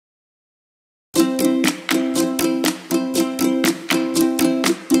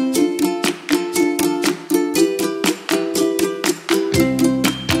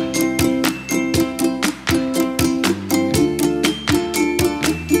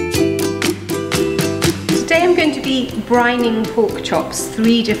be brining pork chops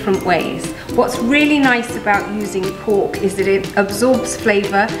 3 different ways. What's really nice about using pork is that it absorbs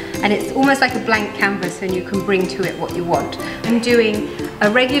flavour and it's almost like a blank canvas and you can bring to it what you want. I'm doing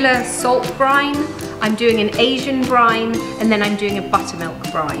a regular salt brine, I'm doing an Asian brine, and then I'm doing a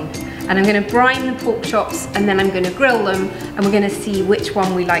buttermilk brine. And I'm going to brine the pork chops and then I'm going to grill them and we're going to see which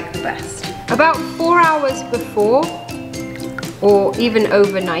one we like the best. About 4 hours before, or even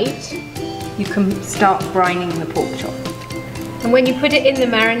overnight, you can start brining the pork chop. And when you put it in the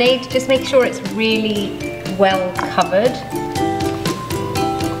marinade, just make sure it's really well covered.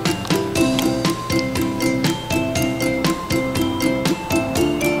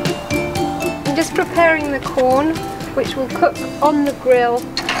 I'm just preparing the corn, which will cook on the grill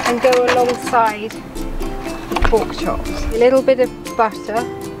and go alongside the pork chops. A little bit of butter,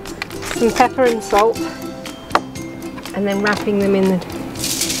 some pepper and salt, and then wrapping them in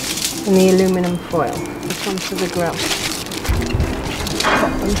the aluminum foil onto the grill.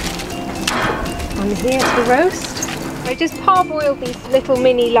 Pop them on here to roast. I just parboiled these little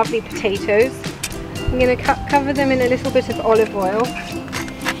mini lovely potatoes. I'm going to cover them in a little bit of olive oil,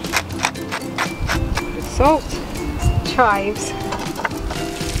 salt, chives,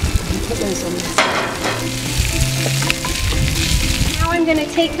 and put those on this. Now I'm going to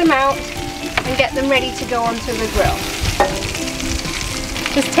take them out and get them ready to go onto the grill.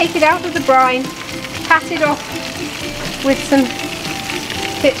 Just take it out of the brine, pat it off with some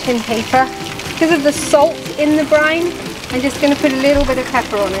kitchen paper. Because of the salt in the brine, I'm just going to put a little bit of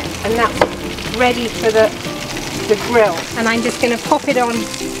pepper on it, and that's ready for the grill. And I'm just going to pop it on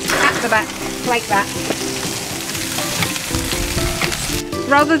at the back, like that.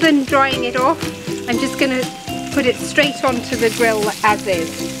 Rather than drying it off, I'm just going to put it straight onto the grill as is.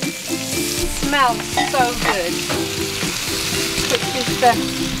 It smells so good. Which is the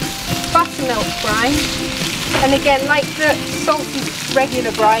buttermilk brine, and again, like the salty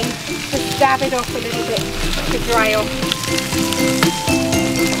regular brine, just dab it off a little bit to dry off.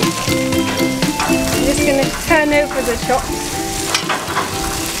 I'm just going to turn over the chops.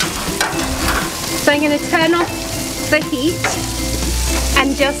 So I'm going to turn off the heat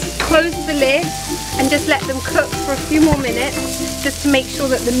and just close the lid and just let them cook for a few more minutes, just to make sure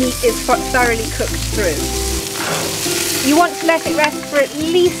that the meat is thoroughly cooked through. You want to let it rest for at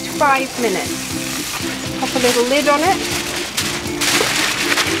least 5 minutes. Pop a little lid on it.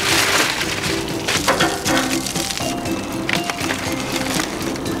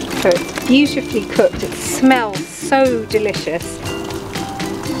 So it's beautifully cooked. It smells so delicious.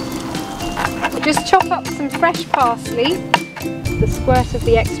 Just chop up some fresh parsley, the squirt of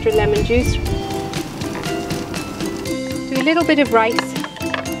the extra lemon juice. Do a little bit of rice.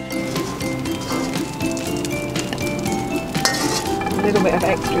 A little bit of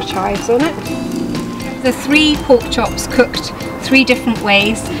extra chives on it. The 3 pork chops cooked 3 different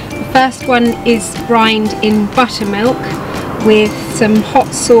ways. The first one is brined in buttermilk with some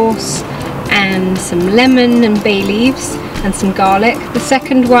hot sauce and some lemon and bay leaves and some garlic. The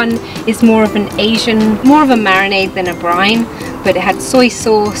second one is more of an Asian, more of a marinade than a brine, but it had soy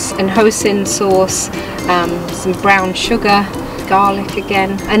sauce and hoisin sauce, some brown sugar, garlic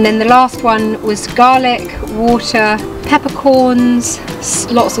again, and then the last one was garlic, water, peppercorns,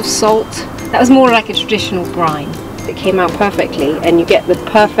 lots of salt. That was more like a traditional brine. It came out perfectly and you get the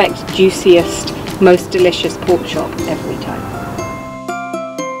perfect, juiciest, most delicious pork chop every time.